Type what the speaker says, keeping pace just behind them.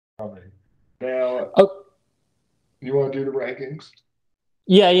coming. Now, Oh, you want to do the rankings?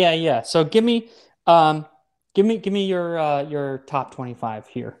 yeah. So um, give me your top 25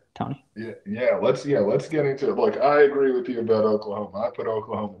 here, Tony. Let's get into it. Look, I agree with you about Oklahoma. I put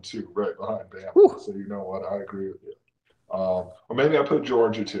Oklahoma two right behind Bama. Whew. So you know what? I agree with you. Or maybe I put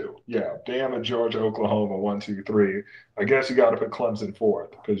Georgia two. Yeah, Bama, Georgia, Oklahoma, one, two, three. I guess you got to put Clemson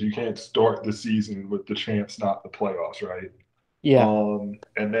fourth because you can't start the season with the chance not the playoffs, right? Yeah.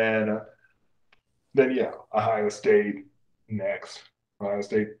 And then yeah, Ohio State next. Ohio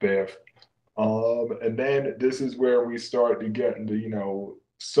State fifth. And then this is where we start to get into,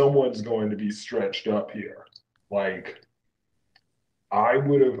 someone's going to be stretched up here. Like I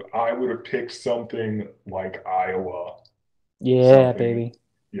would have picked something like Iowa, Yeah, something, baby.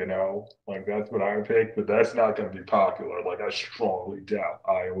 like that's what I would pick, but that's not going to be popular. Like I strongly doubt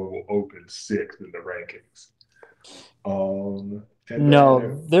Iowa will open sixth in the rankings. And then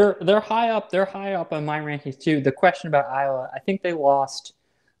No, they're high up. They're high up on my rankings too. The question about Iowa, I think they lost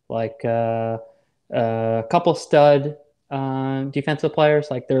like a couple stud defensive players,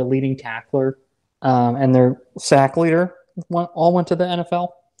 like their leading tackler and their sack leader, all went to the NFL.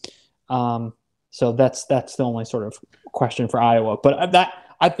 Um, so that's the only sort of question for Iowa. But that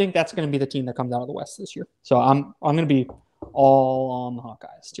I think that's going to be the team that comes out of the West this year. So I'm going to be all on the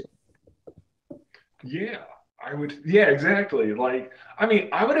Hawkeyes too. yeah, I would. Yeah, exactly. Like, I mean,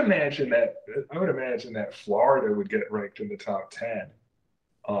 I would imagine that Florida would get ranked in the top 10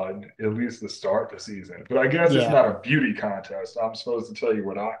 on at least the start the season. But I guess it's Yeah, not a beauty contest. I'm supposed to tell you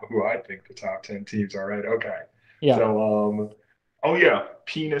who I think the top 10 teams are. Right? Okay. yeah. So, oh yeah,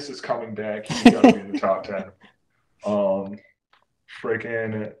 Penis is coming back. He's got to be in the top 10. Um,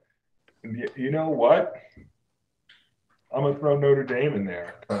 Freaking, you know what? I'm gonna throw Notre Dame in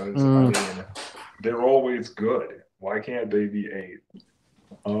there because I Mm, mean they're always good. Why can't they be eight?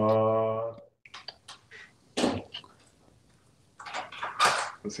 Uh,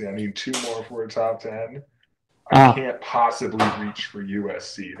 let's see. I need two more for a top 10. I ah, can't possibly reach for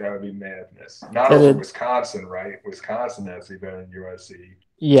USC. That would be madness. Not that over is, Wisconsin, right? Wisconsin has to be better than USC.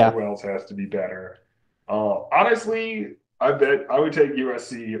 yeah. Who else has to be better? Honestly, I bet I would take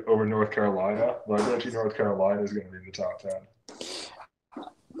USC over North Carolina, but I bet you North Carolina is going to be in the top 10.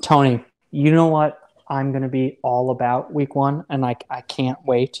 Tony, you know what I'm going to be all about week one, and I can't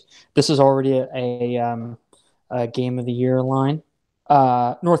wait. This is already a game of the year line.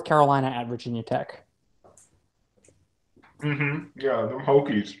 North Carolina at Virginia Tech. Yeah, them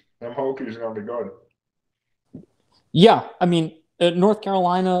Hokies. Them Hokies are going to be good. Yeah, I mean, North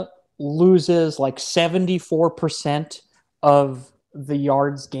Carolina loses like 74% of the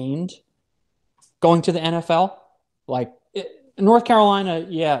yards gained going to the NFL. Like, North Carolina,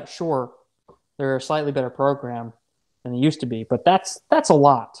 yeah, sure, they're a slightly better program than they used to be, but that's a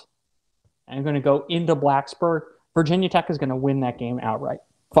lot. I'm going to go into Blacksburg. Virginia Tech is going to win that game outright.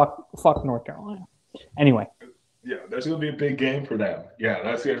 Fuck North Carolina. Anyway, Yeah, that's going to be a big game for them. Yeah,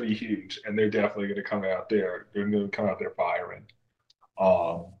 that's going to be huge, and they're definitely going to come out there. They're going to come out there firing.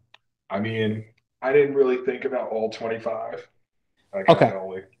 Um, I mean, I didn't really think about all 25. I kind okay. of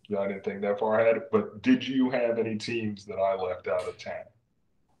only, I didn't think that far ahead. But did you have any teams that I left out of 10?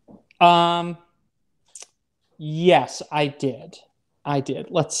 Um, yes, I did. I did.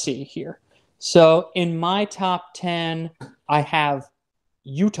 Let's see here. So in my top 10, I have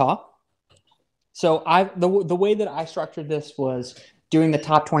Utah. So the way that I structured this was doing the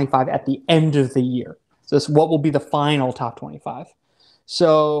top 25 at the end of the year. So this what will be the final top 25.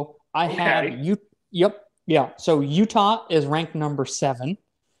 So I have Okay. you. Yep. Yeah. So Utah is ranked number 7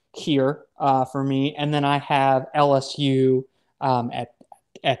 here for me, and then I have LSU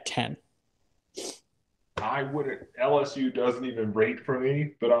at 10. I wouldn't, LSU doesn't even rate for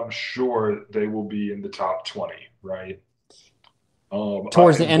me, but I'm sure they will be in the top 20, right?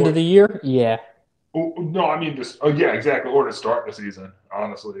 Towards the end of the year, yeah. No, I mean just yeah, exactly, or to start the season,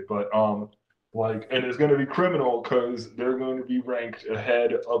 honestly. But like, and it's going to be criminal because they're going to be ranked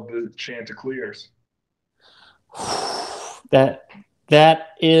ahead of the Chanticleers. that that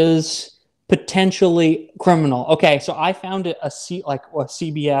is potentially criminal. Okay, so I found it a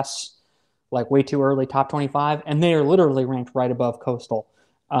CBS like way too early top 25, and they are literally ranked right above Coastal,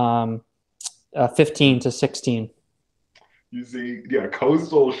 15 to 16. You see, yeah,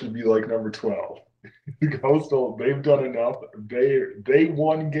 Coastal should be like number 12. Coastal, they've done enough. They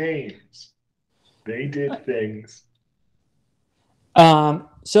won games. They did things.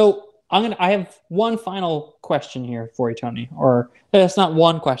 So I have one final question here for you, Tony, or it's not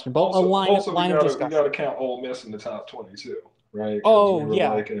one question, but a Also, we line of gotta discussion. count Ole Miss in the top 22, right? Because we Oh were yeah,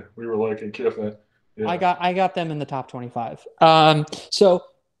 liking Kiffin. Yeah. I got them in the top 25. So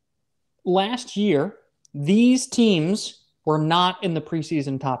last year, these teams were not in the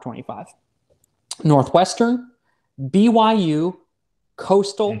preseason top 25. Northwestern, BYU,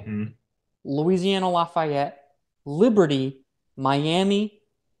 Coastal, Hmm. Louisiana Lafayette, Liberty, Miami,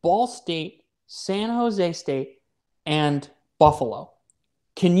 Ball State, San Jose State, and Buffalo.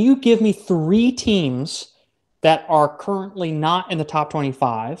 Can you give me three teams that are currently not in the top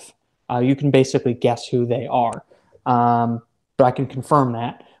 25? You can basically guess who they are, but I can confirm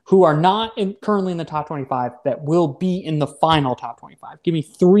that. Who are not currently in the top 25 that will be in the final top 25? Give me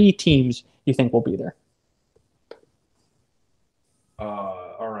three teams you think will be there.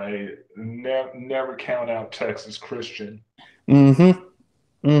 All right. Never count out Texas Christian.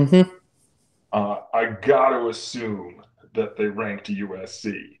 Mm-hmm. Mm-hmm. I gotta assume that they ranked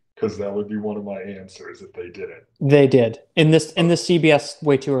USC because that would be one of my answers if they didn't. They did in Okay. this CBS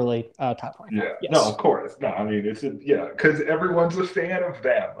way too early top 25. Yeah. No, Yes. of course. No, I mean yeah, because everyone's a fan of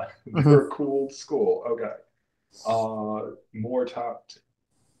them. They're a Mm-hmm. cool school. Okay. More top.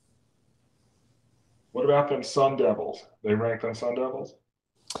 What about them Sun Devils? They ranked them Sun Devils?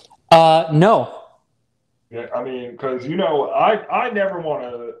 No. Yeah, I mean, because I never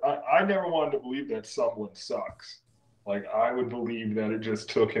I never wanted to believe that someone sucks. Like I would believe that it just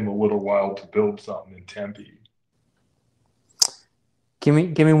took him a little while to build something in Tempe. Give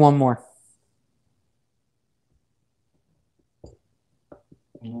me one more.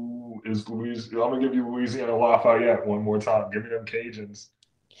 Ooh, I'm gonna give you Louisiana Lafayette one more time. Give me them Cajuns.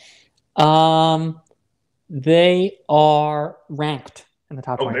 Um, they are ranked in the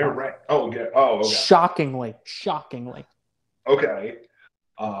top Oh, they're 25. ranked. Oh, yeah. Oh, okay. Shockingly. Okay.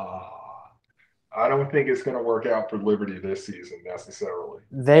 Uh, I don't think it's gonna work out for Liberty this season necessarily.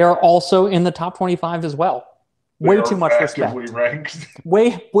 They are also in the top 25 as well. They Way too are much actively respect. ranked.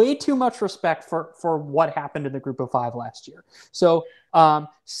 Way too much respect for what happened in the group of five last year. So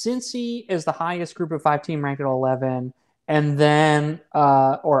Cincy is the highest group of five team ranked at 11. And then,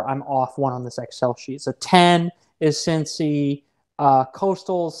 or I'm off one on this Excel sheet. So 10 is Cincy,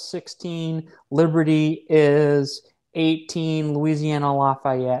 Coastal's 16, Liberty is 18, Louisiana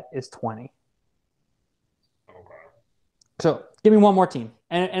Lafayette is 20. Okay. So give me one more team.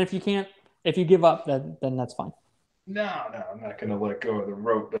 And if you can't, if you give up, then that's fine. No, I'm not gonna let go of the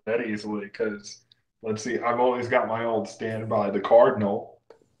rope that easily because let's see, I've always got my old standby, the Cardinal.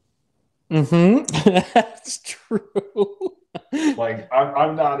 Mm-hmm. That's true. Like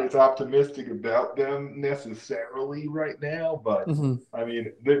I'm not as optimistic about them necessarily right now, but Mm-hmm. I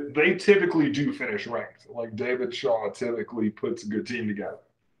mean they typically do finish ranked. Like David Shaw typically puts a good team together.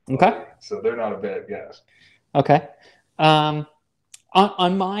 Okay. So they're not a bad guess. Okay. Um,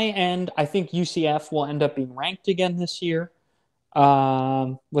 on my end, I think UCF will end up being ranked again this year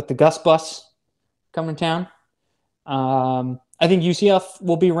with the Gus Bus coming to town. I think UCF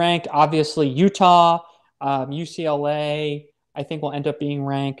will be ranked. Obviously, Utah, UCLA, I think will end up being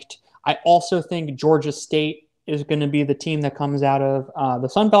ranked. I also think Georgia State is going to be the team that comes out of the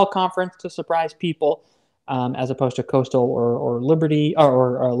Sun Belt Conference to surprise people, as opposed to Coastal or Liberty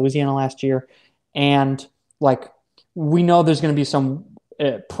or Louisiana last year. And like we know, there's going to be some.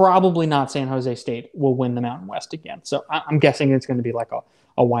 Probably not San Jose State will win the Mountain West again. So I'm guessing it's going to be like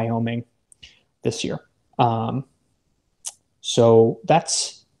a Wyoming this year. Um, so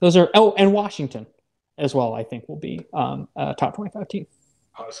those are and Washington as well. I think will be a top 25 team.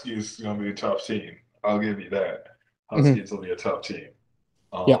 Huskies gonna be a tough team. I'll give you that. Mm-hmm. Huskies will be a tough team.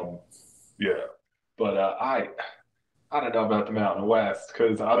 Yep. Yeah, but I don't know about the Mountain West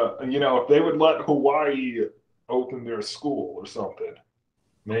because I don't, if they would let Hawaii open their school or something,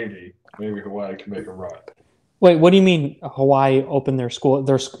 maybe Hawaii can make a run. Wait, what do you mean Hawaii opened their school?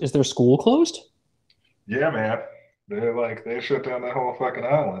 Is their school closed? Yeah, man, they shut down that whole fucking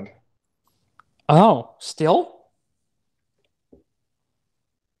island. Oh, still?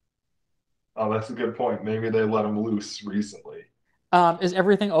 Oh, that's a good point. Maybe they let them loose recently. Is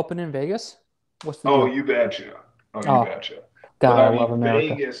everything open in Vegas? What's the Oh, deal? you betcha. Oh, you Oh, betcha. But God, I I love mean,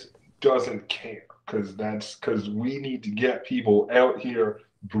 America. Vegas doesn't care because we need to get people out here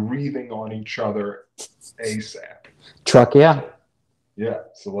breathing on each other ASAP. Truck, yeah.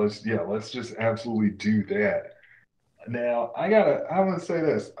 So let's just absolutely do that. Now I want to say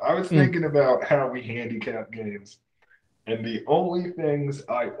this. I was Mm, thinking about how we handicap games, and the only things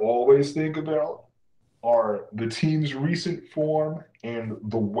I always think about are the team's recent form and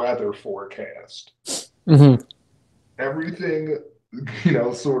the weather forecast. hmm Everything,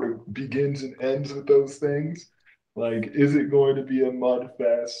 sort of begins and ends with those things. Like, is it going to be a mud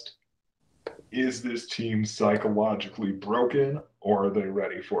fest? Is this team psychologically broken or are they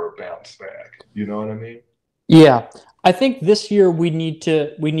ready for a bounce back? You know what I mean? Yeah, I think this year we need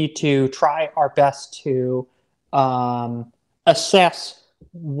to try our best to assess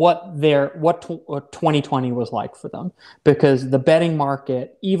what 2020 was like for them, because the betting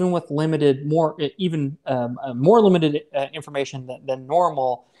market, even with limited more even more limited information than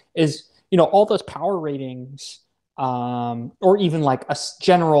normal, is all those power ratings, or even like a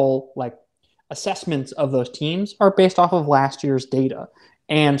general like assessments of those teams are based off of last year's data.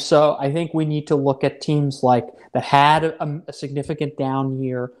 And so I think we need to look at teams like that had a significant down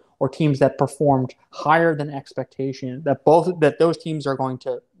year, or teams that performed higher than expectation. That those teams are going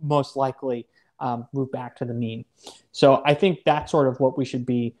to most likely move back to the mean. So I think that's sort of what we should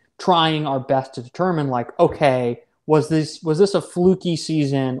be trying our best to determine. Like, okay, was this a fluky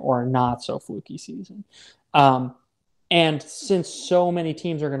season or not so fluky season? Um, and since so many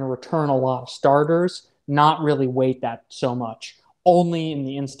teams are going to return a lot of starters, not really weight that so much, only in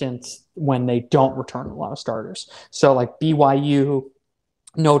the instance when they don't return a lot of starters. So like BYU,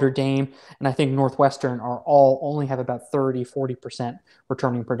 Notre Dame, and I think Northwestern are all only have about 30-40%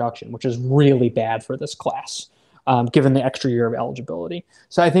 returning production, which is really bad for this class, given the extra year of eligibility.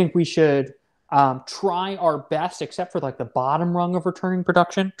 So I think we should try our best, except for like the bottom rung of returning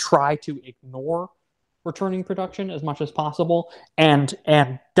production, try to ignore returning production as much as possible, and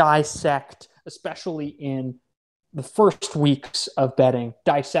dissect, especially in the first weeks of betting,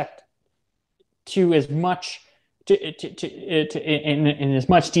 dissect to as much in as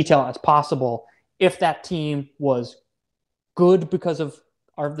much detail as possible if that team was good because of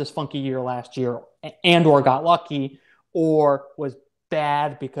this funky year last year and or got lucky, or was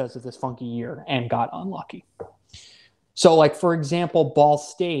bad because of this funky year and got unlucky. So like, for example, Ball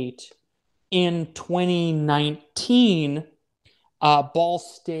State in 2019, Ball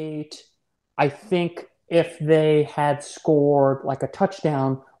State, I think if they had scored like a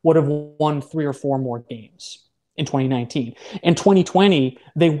touchdown, would have won 3 or 4 more games in 2019. In 2020,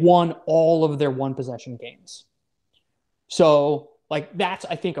 they won all of their one possession games. So like, that's,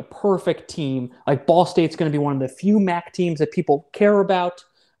 I think, a perfect team. Like, Ball State's going to be one of the few MAC teams that people care about.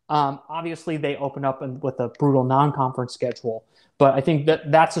 Obviously, they open up with a brutal non-conference schedule, but I think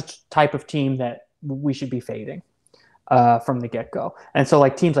that's a type of team that we should be fading from the get-go. And so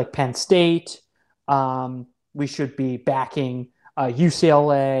like teams like Penn State, we should be backing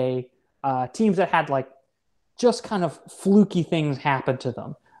UCLA, teams that had like just kind of fluky things happen to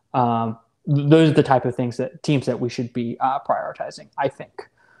them. Those are the type of teams that we should be prioritizing, I think.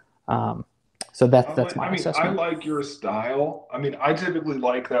 Um, so that's my I assessment. like your style. I mean, I typically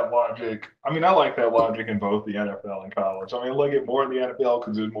like that logic. I mean, I like that logic in both the NFL and college. I mean, I like it more in the NFL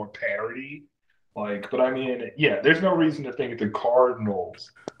because there's more parity. Like, but I mean, yeah, there's no reason to think the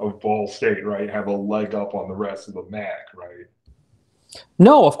Cardinals of Ball State, right, have a leg up on the rest of the MAC, right?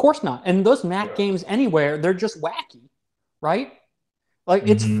 No, of course not. And those MAC Yeah. games anywhere, they're just wacky, right? Like,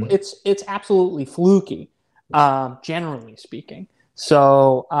 Hmm. it's absolutely fluky, generally speaking.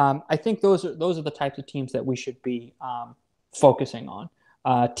 So I think those are the types of teams that we should be focusing on.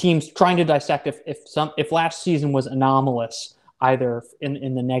 Teams trying to dissect if last season was anomalous, either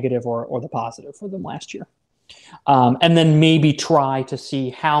in the negative or the positive for them last year, and then maybe try to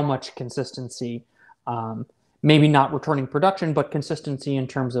see how much consistency, maybe not returning production, but consistency in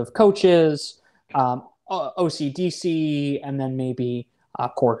terms of coaches, OCDC, and then maybe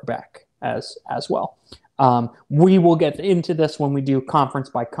quarterback as well. We will get into this when we do conference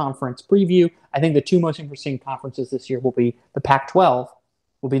by conference preview. I think the two most interesting conferences this year will be the Pac-12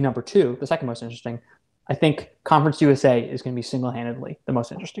 will be number 2, the second most interesting. I think Conference USA is going to be single-handedly the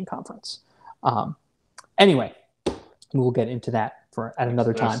most interesting conference. Anyway, we'll get into that at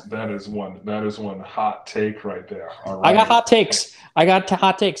another time. That is one hot take right there. All I got right. hot takes.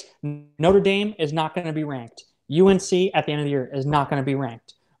 Hot takes. Notre Dame is not going to be ranked. UNC at the end of the year is not going to be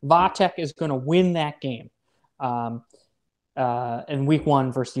ranked. Vatek is going to win that game in week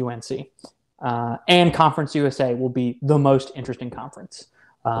 1 versus UNC. And Conference USA will be the most interesting conference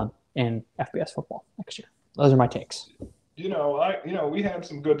in FBS football next year. Those are my takes. We had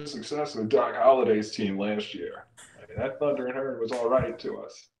some good success with Doc Holliday's team last yeir. I mean, that Thunder and Herd was all right to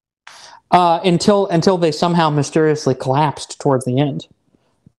us. Until they somehow mysteriously collapsed towards the end.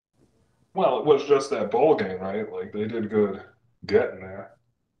 Well, it was just that bowl game, right? Like they did good getting there.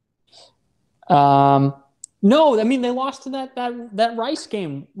 Um, no, I mean they lost to that Rice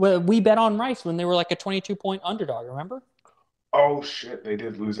game. We bet on Rice when they were like a 22-point underdog. Remember? Oh shit, they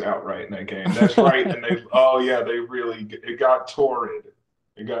did lose outright in that game. That's right. And oh yeah, it got torrid.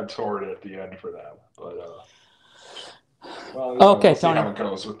 It got torrid at the end for them. But well, Okay, we'll see Tony. how it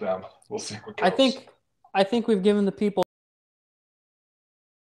goes with them. We'll see what I goes. think I think we've given the people